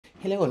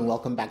Hello and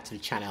welcome back to the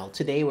channel.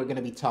 Today we're going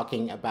to be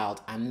talking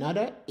about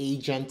another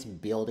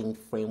agent building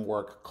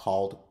framework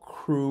called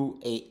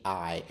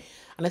CrewAI.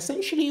 And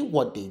essentially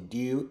what they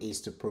do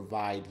is to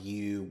provide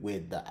you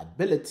with the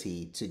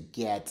ability to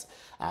get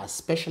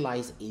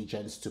specialized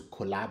agents to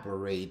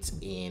collaborate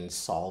in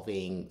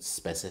solving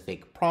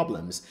specific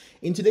problems.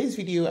 In today's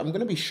video, I'm going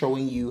to be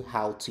showing you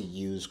how to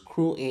use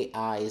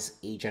CrewAI's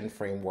agent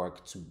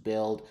framework to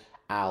build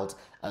out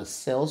a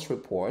sales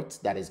report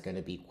that is going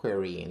to be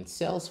querying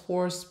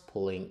Salesforce,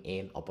 pulling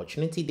in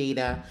opportunity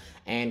data,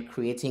 and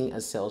creating a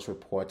sales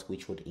report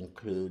which would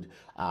include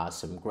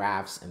some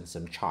graphs and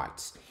some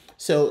charts.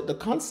 So the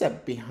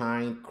concept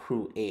behind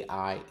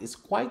CrewAI is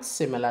quite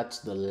similar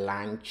to the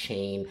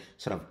Langchain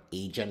sort of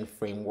agent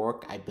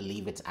framework. I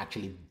believe it's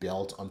actually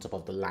built on top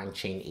of the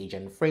Langchain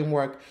agent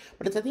framework,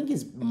 but I think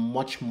is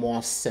much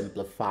more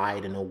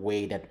simplified in a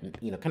way that,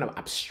 kind of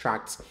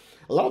abstracts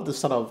a lot of the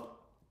sort of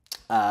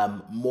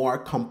more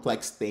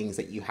complex things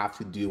that you have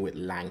to do with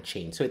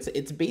LangChain. So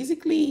it's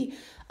basically,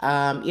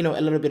 a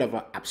little bit of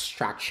an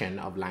abstraction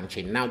of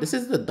LangChain. Now, this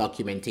is the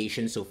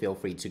documentation, so feel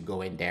free to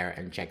go in there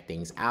and check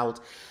things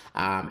out.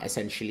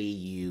 Essentially,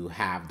 you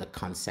have the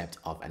concept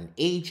of an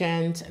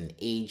agent. An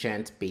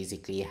agent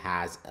basically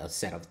has a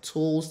set of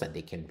tools that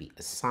they can be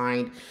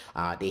assigned.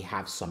 They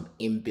have some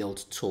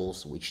inbuilt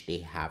tools which they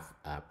have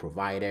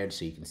provided.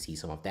 So you can see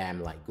some of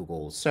them like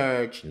Google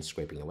search and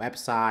scraping a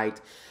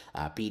website,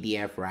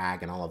 PDF,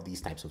 RAG, and all of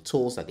these types of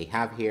tools that they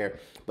have here.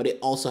 But they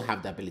also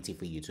have the ability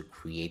for you to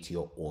create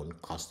your own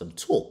custom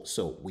tool.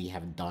 So we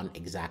have done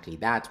exactly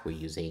that. We're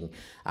using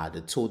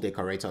the tool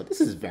decorator.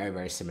 This is very,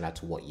 very similar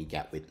to what you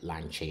get with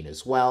LangChain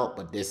as well,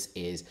 but this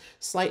is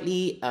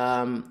slightly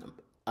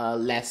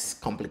less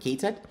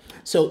complicated.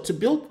 So to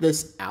build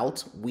this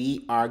out,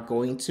 we are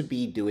going to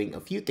be doing a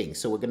few things.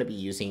 So we're going to be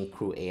using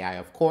CrewAI,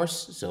 of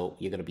course. So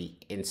you're going to be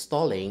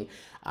installing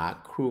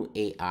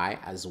CrewAI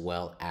as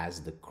well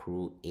as the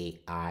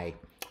CrewAI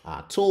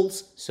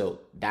tools. So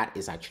that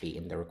is actually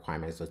in the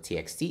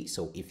requirements.txt.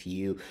 So if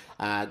you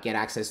get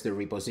access to the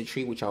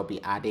repository, which I'll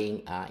be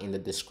adding in the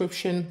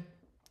description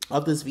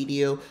of this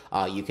video,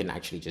 you can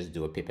actually just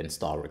do a pip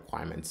install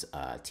requirements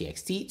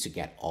txt to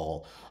get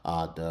all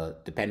the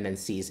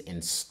dependencies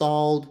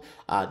installed.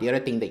 The other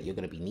thing that you're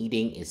going to be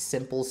needing is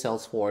simple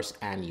Salesforce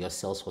and your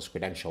Salesforce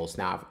credentials.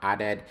 Now I've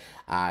added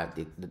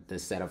the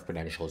set of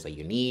credentials that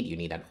you need. You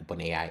need an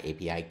OpenAI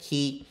API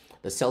key,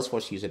 the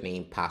Salesforce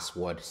username,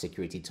 password,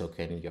 security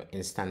token, your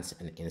instance,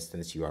 and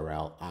instance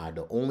URL are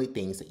the only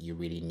things that you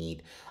really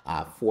need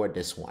for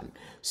this one.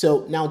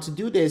 So now to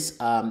do this,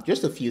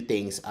 just a few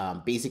things.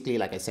 Basically,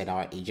 like I said,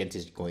 our agent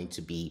is going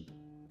to be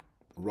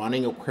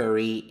running a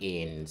query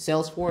in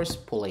Salesforce,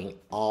 pulling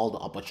all the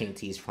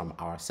opportunities from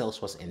our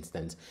Salesforce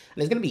instance,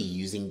 and it's going to be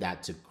using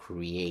that to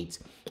create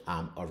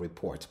a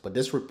report. But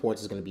this report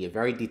is going to be a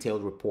very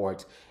detailed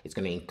report. It's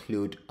going to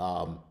include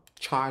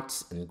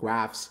charts and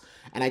graphs,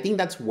 and I think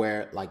that's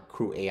where like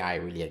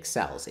CrewAI really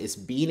excels, is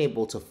being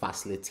able to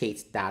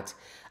facilitate that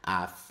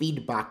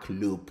feedback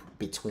loop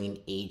between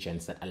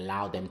agents that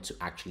allow them to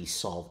actually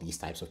solve these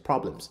types of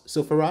problems.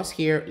 So for us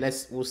here,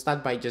 we'll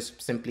start by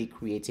just simply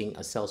creating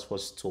a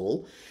Salesforce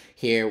tool.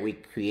 Here we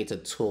create a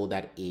tool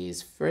that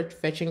is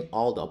fetching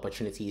all the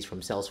opportunities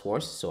from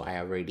Salesforce. So I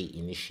already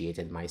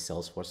initiated my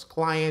Salesforce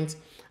client.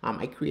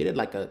 I created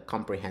like a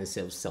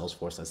comprehensive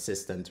Salesforce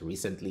assistant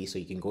recently, so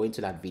you can go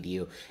into that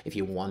video if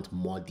you want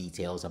more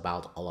details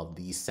about all of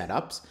these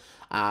setups.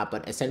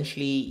 But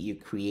essentially you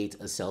create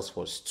a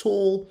Salesforce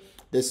tool.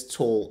 This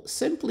tool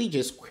simply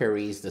just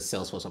queries the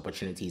Salesforce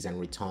opportunities and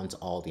returns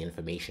all the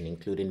information,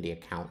 including the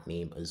account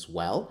name as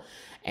well,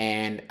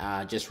 and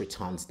just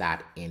returns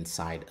that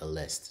inside a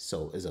list.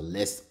 So there's a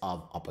list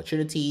of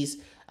opportunities,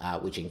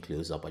 which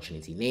includes the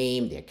opportunity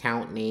name, the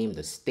account name,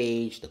 the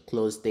stage, the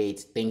close date,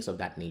 things of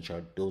that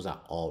nature. Those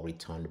are all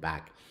returned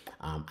back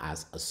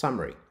as a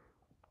summary.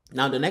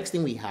 Now, the next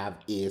thing we have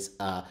is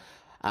a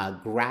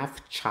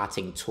graph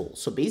charting tool.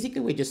 So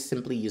basically, we're just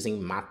simply using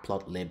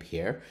matplotlib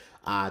here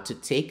to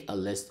take a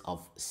list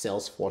of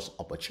Salesforce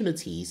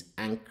opportunities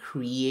and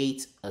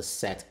create a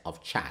set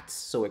of charts.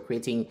 So we're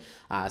creating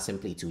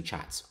simply two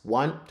charts.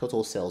 One,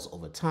 total sales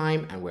over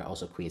time, and we're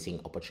also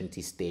creating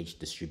opportunity stage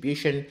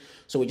distribution.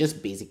 So we're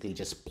just basically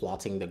just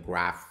plotting the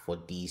graph for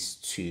these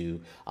two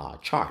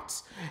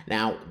charts.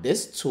 Now,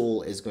 this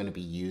tool is going to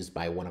be used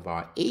by one of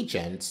our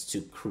agents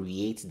to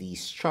create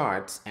these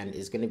charts, and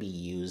is going to be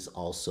used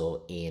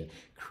also in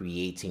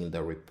creating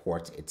the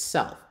report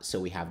itself. So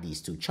we have these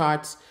two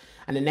charts.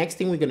 And the next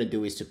thing we're going to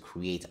do is to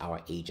create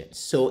our agents.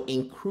 So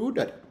in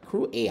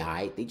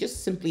CrewAI, they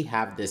just simply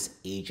have this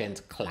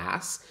agent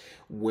class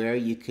where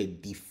you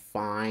could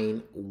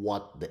define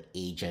what the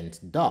agent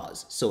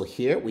does. So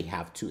here we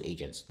have two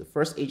agents. The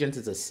first agent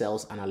is a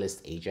sales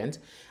analyst agent,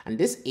 and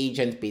this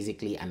agent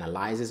basically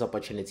analyzes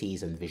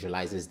opportunities and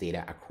visualizes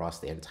data across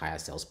the entire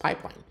sales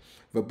pipeline.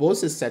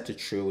 Verbose is set to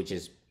true, which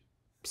is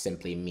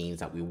simply means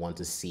that we want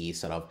to see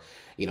sort of,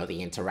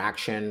 the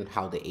interaction,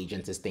 how the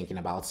agent is thinking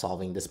about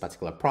solving this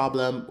particular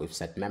problem. We've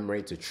set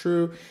memory to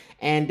true.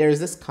 And there's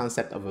this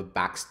concept of a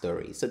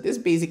backstory. So this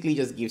basically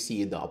just gives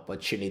you the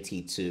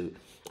opportunity to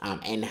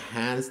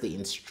enhance the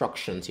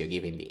instructions you're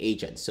giving the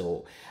agent.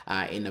 So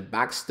in the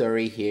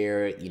backstory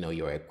here,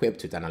 you're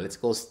equipped with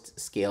analytical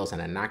skills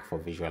and a knack for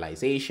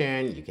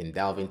visualization. You can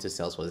delve into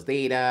Salesforce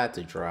data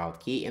to draw out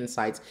key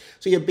insights.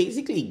 So you're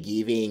basically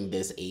giving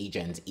this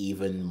agent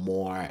even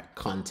more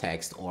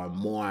context or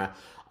more,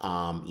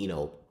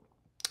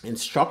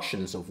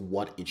 instructions of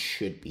what it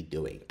should be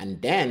doing.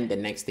 And then the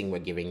next thing we're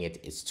giving it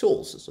is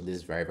tools. So this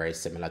is very, very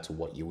similar to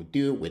what you would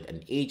do with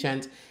an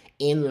agent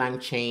in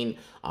Langchain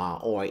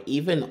or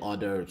even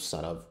other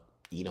sort of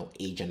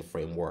agent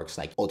frameworks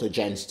like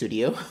AutoGen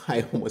Studio.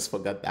 I almost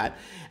forgot that.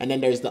 And then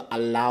there's the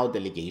allow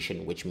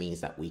delegation, which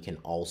means that we can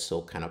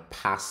also kind of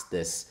pass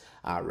this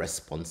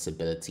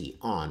responsibility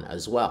on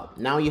as well.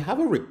 Now you have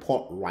a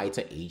report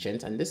writer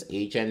agent, and this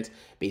agent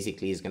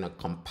basically is going to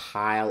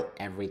compile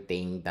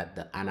everything that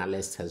the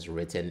analyst has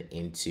written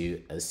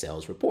into a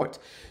sales report.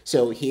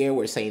 So here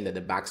we're saying that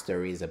the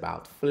backstory is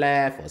about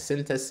flair for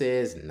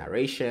synthesis,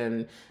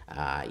 narration,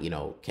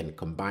 can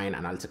combine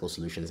analytical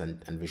solutions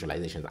and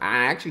visualizations.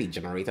 I actually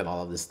generated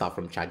all of this stuff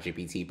from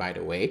ChatGPT, by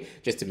the way,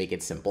 just to make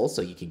it simple.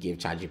 So you could give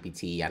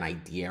ChatGPT an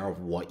idea of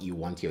what you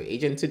want your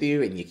agent to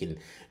do, and you can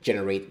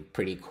generate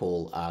pretty cool,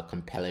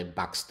 compelling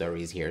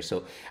backstories here.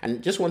 So,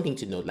 and just one thing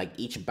to note, like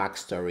each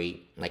backstory,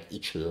 like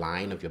each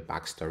line of your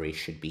backstory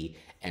should be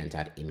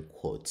entered in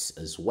quotes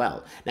as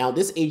well. Now,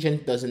 this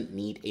agent doesn't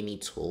need any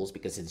tools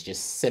because it's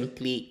just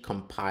simply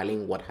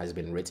compiling what has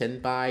been written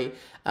by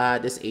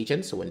this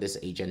agent. So when this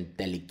agent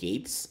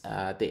delegates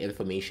the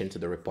information to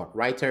the report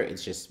writer,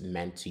 it's just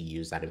meant to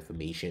use that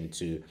information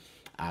to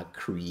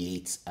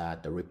create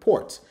the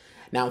report.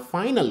 Now,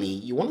 finally,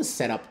 you want to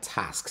set up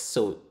tasks.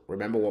 So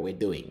remember what we're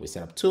doing. We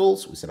set up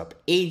tools, we set up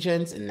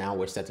agents, and now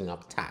we're setting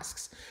up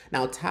tasks.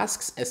 Now,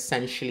 tasks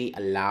essentially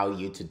allow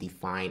you to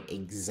define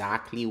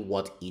exactly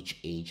what each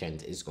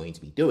agent is going to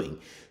be doing.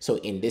 So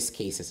in this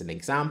case, as an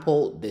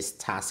example, this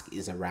task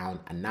is around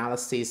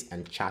analysis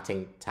and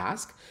chatting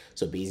task.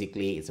 So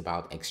basically, it's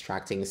about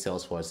extracting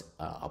Salesforce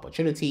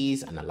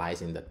opportunities,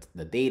 analyzing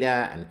the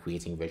data, and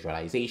creating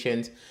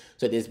visualizations.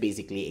 So this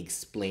basically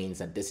explains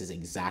that this is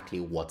exactly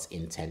what's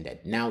intended.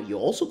 Now, you're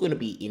also going to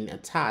be in a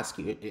task,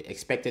 you're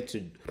expected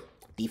to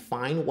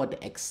define what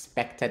the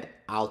expected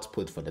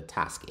output for the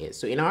task is.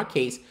 So in our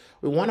case,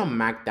 we want a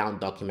markdown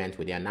document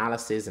with the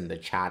analysis and the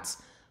chats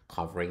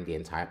covering the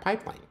entire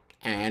pipeline.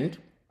 And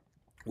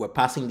we're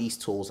passing these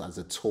tools as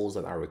the tools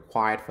that are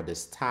required for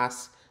this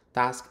task,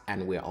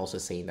 and we're also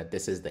saying that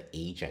this is the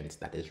agent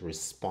that is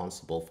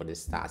responsible for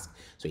this task.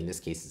 So in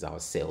this case, it's our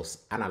sales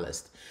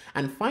analyst.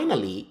 And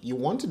finally, you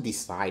want to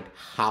decide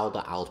how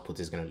the output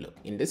is going to look.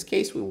 In this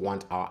case, we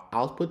want our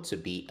output to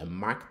be a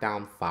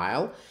markdown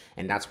file,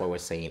 and that's why we're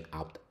saying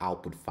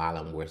output file,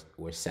 and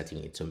we're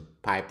setting it to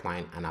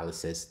pipeline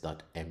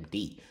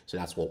analysis.md. So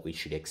that's what we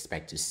should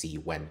expect to see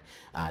when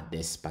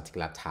this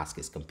particular task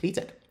is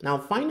completed. Now,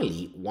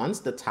 finally, once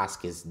the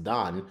task is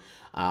done,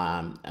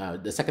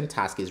 the second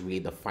task is really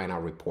the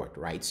final report,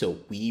 right? So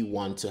we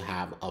want to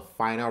have a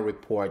final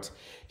report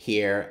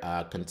here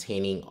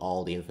containing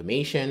all the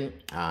information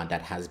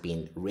that has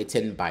been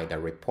written by the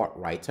report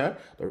writer.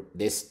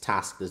 This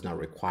task does not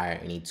require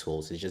any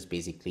tools. It's just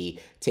basically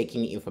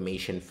taking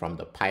information from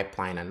the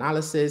pipeline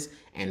analysis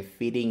and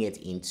feeding it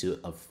into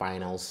a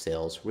final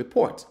sales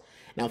report.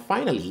 Now,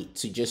 finally,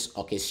 to just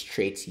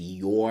orchestrate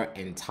your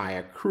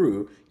entire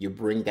crew, you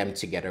bring them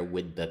together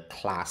with the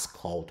class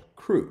called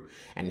crew.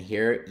 And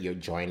here you're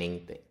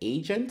joining the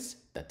agents,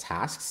 the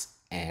tasks,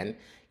 and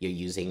you're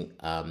using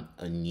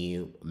a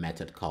new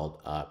method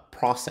called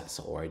process,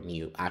 or a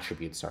new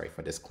attribute,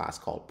 for this class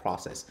called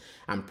process.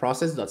 And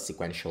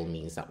process.sequential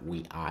means that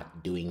we are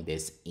doing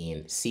this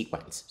in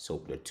sequence.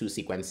 So there are two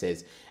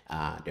sequences.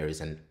 There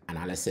is an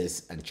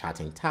analysis and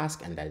chatting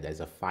task, and then there's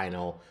a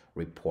final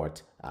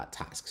report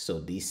task. So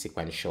this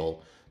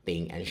sequential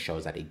thing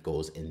ensures that it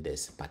goes in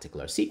this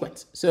particular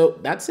sequence. So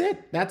that's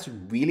it. That's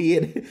really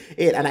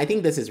it. And I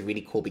think this is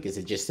really cool because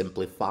it just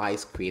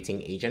simplifies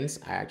creating agents.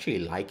 I actually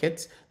like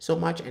it so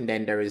much. And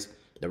then there is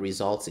the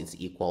results. It's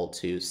equal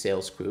to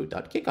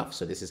salescrew.kickoff.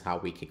 So this is how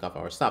we kick off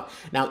our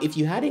stuff. Now, if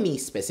you had any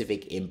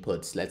specific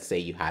inputs, let's say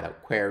you had a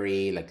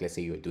query, like let's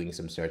say you were doing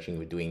some searching,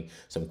 we're doing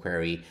some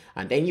query,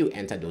 and then you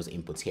enter those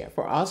inputs here.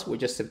 For us, we're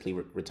just simply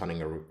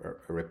returning a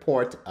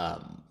report,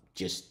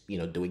 just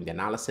doing the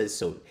analysis,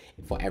 so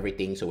for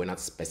everything, so we're not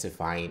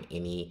specifying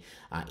any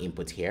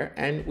input here,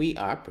 and we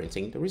are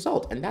printing the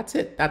result, and that's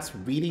it. That's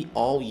really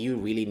all you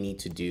really need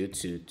to do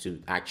to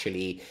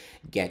actually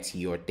get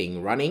your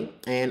thing running.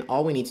 And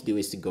all we need to do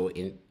is to go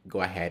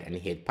go ahead and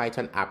hit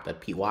Python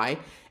app.py.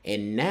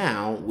 And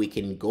now we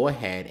can go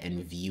ahead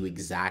and view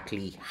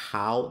exactly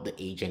how the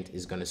agent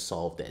is going to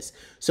solve this.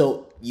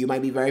 So you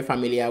might be very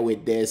familiar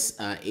with this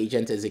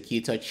agent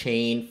executor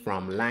chain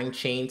from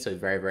Langchain. So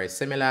very, very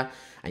similar.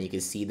 And you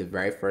can see the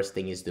very first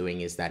thing it's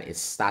doing is that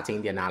it's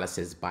starting the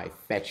analysis by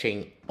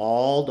fetching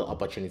all the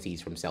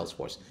opportunities from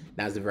Salesforce.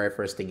 That's the very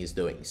first thing it's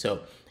doing.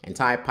 So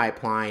entire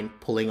pipeline,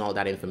 pulling all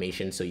that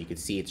information. So you can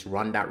see it's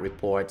run that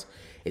report.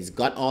 It's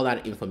got all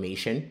that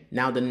information.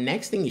 Now, the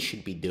next thing you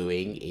should be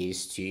doing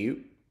is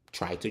to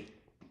try to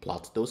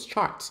plot those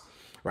charts,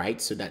 right?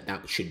 So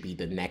that should be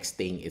the next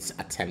thing it's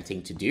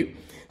attempting to do.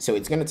 So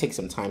it's going to take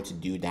some time to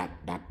do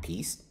that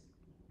piece.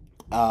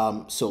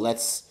 So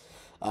let's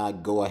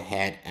go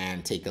ahead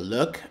and take a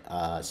look.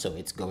 So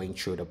it's going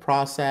through the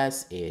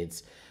process.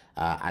 It's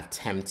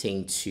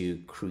attempting to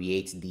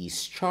create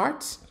these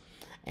charts.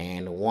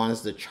 And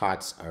once the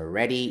charts are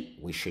ready,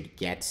 we should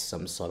get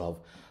some sort of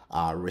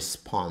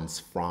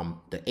response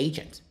from the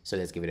agent. So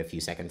let's give it a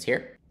few seconds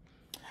here.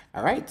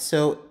 All right,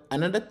 so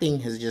another thing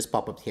has just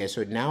popped up here.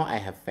 So now I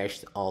have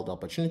fetched all the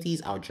opportunities.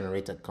 I'll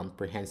generate a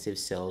comprehensive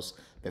sales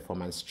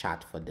performance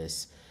chart for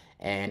this.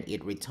 And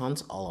it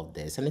returns all of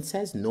this. And it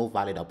says no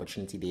valid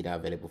opportunity data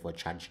available for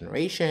chart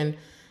generation.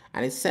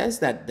 And it says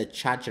that the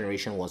chart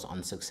generation was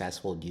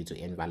unsuccessful due to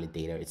invalid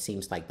data. It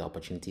seems like the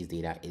opportunities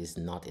data is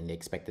not in the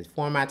expected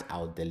format.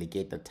 I'll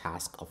delegate the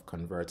task of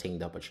converting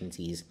the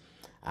opportunities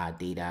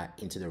data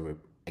into the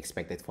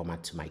expected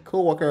format to my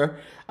coworker,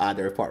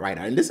 the report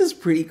writer. And this is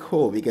pretty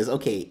cool because,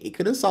 okay, it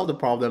couldn't solve the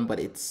problem, but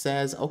it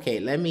says, okay,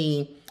 let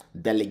me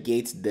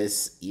delegate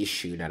this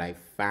issue that I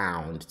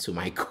found to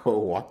my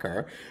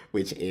coworker,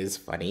 which is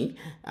funny.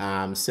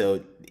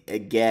 So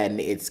again,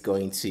 it's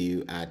going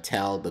to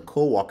tell the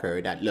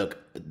coworker that, look,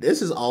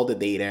 this is all the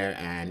data,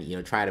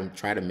 and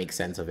try to make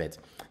sense of it.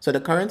 So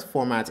the current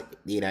format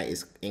data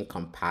is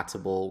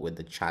incompatible with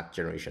the chart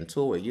generation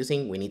tool we're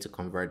using. We need to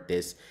convert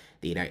this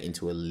data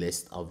into a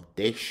list of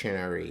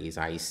dictionaries.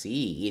 I see,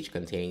 each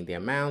containing the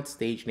amount,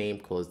 stage name,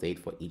 close date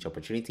for each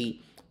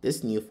opportunity.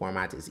 This new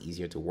format is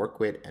easier to work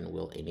with and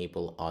will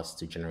enable us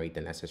to generate the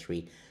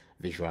necessary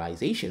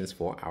visualizations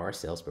for our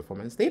sales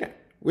performance data,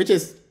 which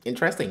is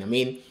interesting. I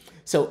mean,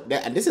 so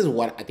this is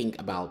what I think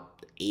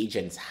about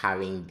agents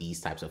having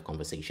these types of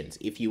conversations.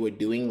 If you were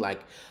doing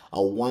like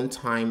a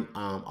one-time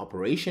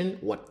operation,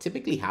 what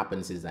typically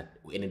happens is that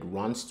when it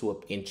runs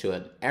into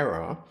an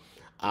error,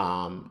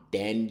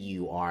 then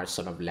you are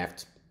sort of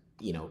left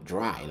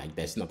dry, like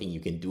there's nothing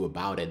you can do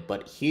about it.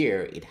 But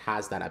here it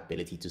has that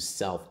ability to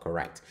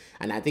self-correct,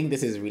 and I think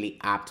this is really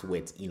apt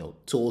with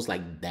tools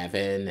like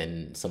Devin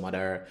and some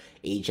other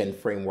agent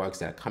frameworks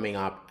that are coming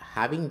up.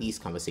 Having these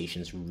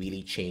conversations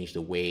really change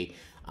the way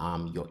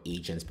your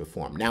agents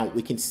perform. Now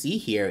we can see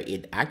here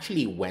it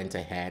actually went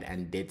ahead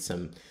and did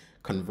some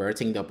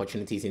converting the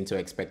opportunities into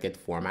expected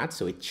format.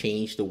 So it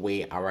changed the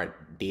way our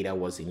data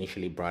was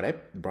initially brought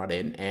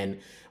in and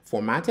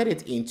formatted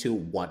it into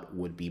what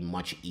would be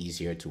much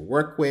easier to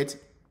work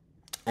with.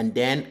 And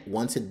then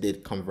once it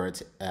did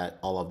convert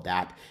all of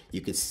that, you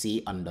could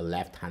see on the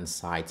left-hand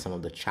side, some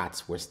of the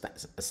chats were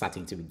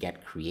starting to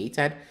get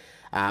created.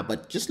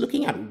 But just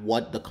looking at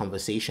what the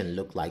conversation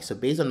looked like. So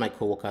based on my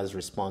coworker's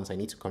response, I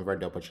need to convert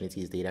the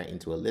opportunities data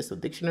into a list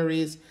of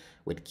dictionaries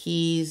with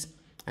keys.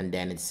 And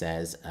then it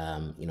says,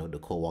 the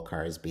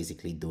coworker is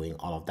basically doing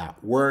all of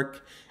that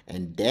work.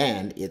 And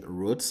then it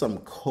wrote some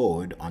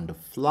code on the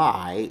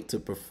fly to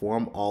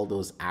perform all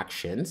those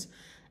actions.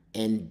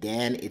 And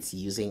then it's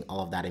using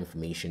all of that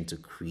information to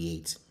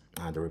create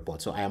the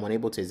report. So I am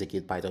unable to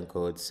execute Python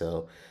code.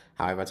 So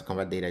however, to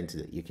convert data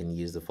into, you can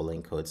use the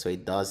following code. So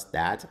it does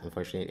that.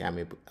 Unfortunately,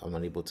 I'm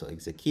unable to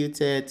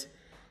execute it.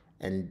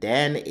 And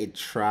then it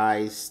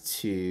tries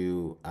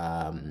to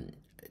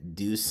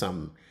do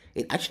some.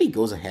 It actually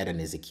goes ahead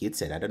and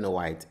executes it. I don't know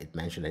why it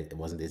mentioned that it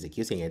wasn't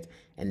executing it.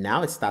 And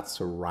now it starts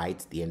to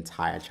write the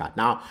entire chart.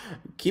 Now,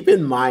 keep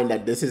in mind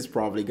that this is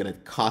probably going to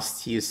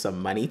cost you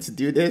some money to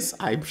do this,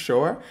 I'm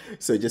sure.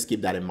 So just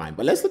keep that in mind.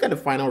 But let's look at the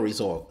final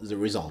the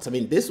results. I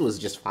mean, this was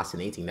just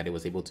fascinating that it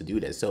was able to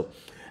do this. So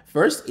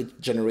first, it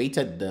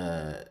generated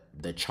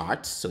the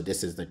chart. So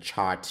this is the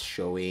chart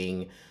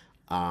showing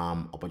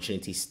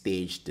opportunity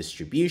stage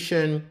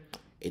distribution.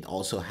 It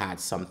also had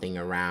something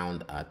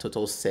around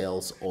total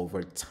sales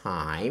over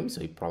time.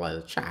 So you probably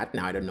the chat.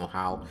 Now I don't know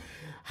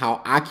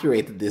how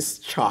accurate this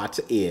chart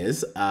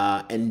is.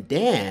 And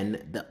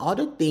then the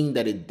other thing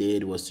that it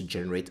did was to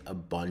generate a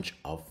bunch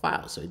of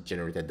files. So it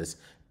generated this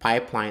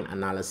pipeline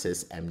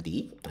analysis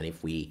MD. And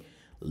if we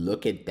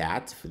look at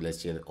that,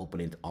 let's just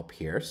open it up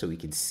here so we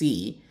can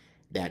see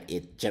that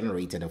it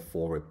generated a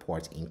full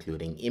report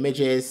including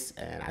images.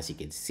 And as you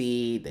can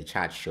see, the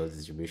chart shows the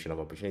distribution of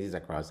opportunities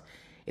across.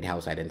 It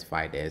helps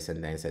identify this,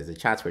 and then it says the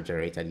charts were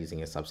generated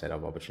using a subset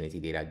of opportunity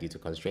data due to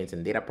constraints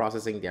in data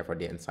processing. Therefore,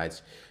 the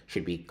insights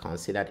should be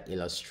considered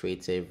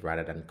illustrative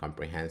rather than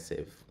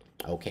comprehensive.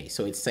 Okay,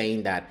 so it's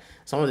saying that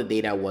some of the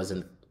data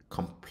wasn't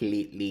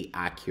completely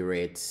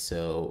accurate,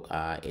 so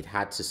it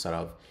had to sort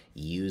of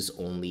use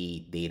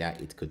only data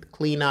it could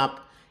clean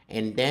up.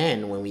 And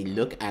then when we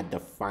look at the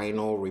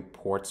final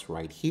reports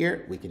right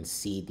here, we can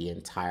see the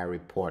entire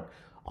report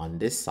on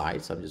this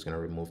side. So I'm just going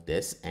to remove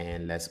this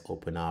and let's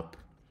open up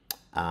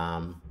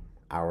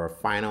our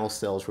final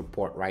sales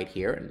report right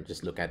here and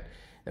just look at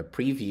the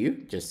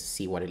preview just to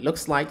see what it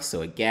looks like.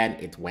 So again,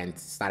 it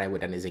started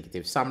with an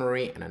executive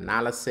summary, an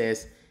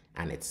analysis,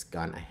 and it's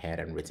gone ahead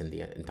and written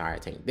the entire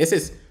thing. This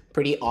is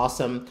pretty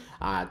awesome.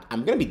 I'm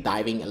going to be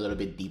diving a little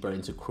bit deeper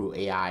into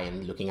CrewAI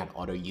and looking at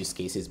other use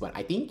cases, but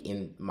I think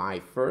in my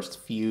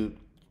first few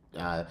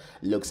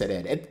looks at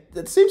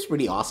it seems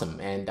pretty awesome.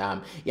 And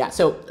yeah,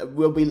 so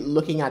we'll be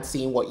looking at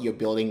seeing what you're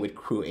building with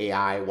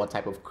CrewAI, what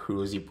type of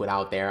crews you put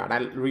out there, and I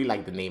really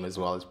like the name as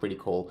well. It's pretty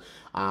cool.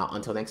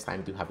 Until next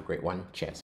time, do have a great one. Cheers.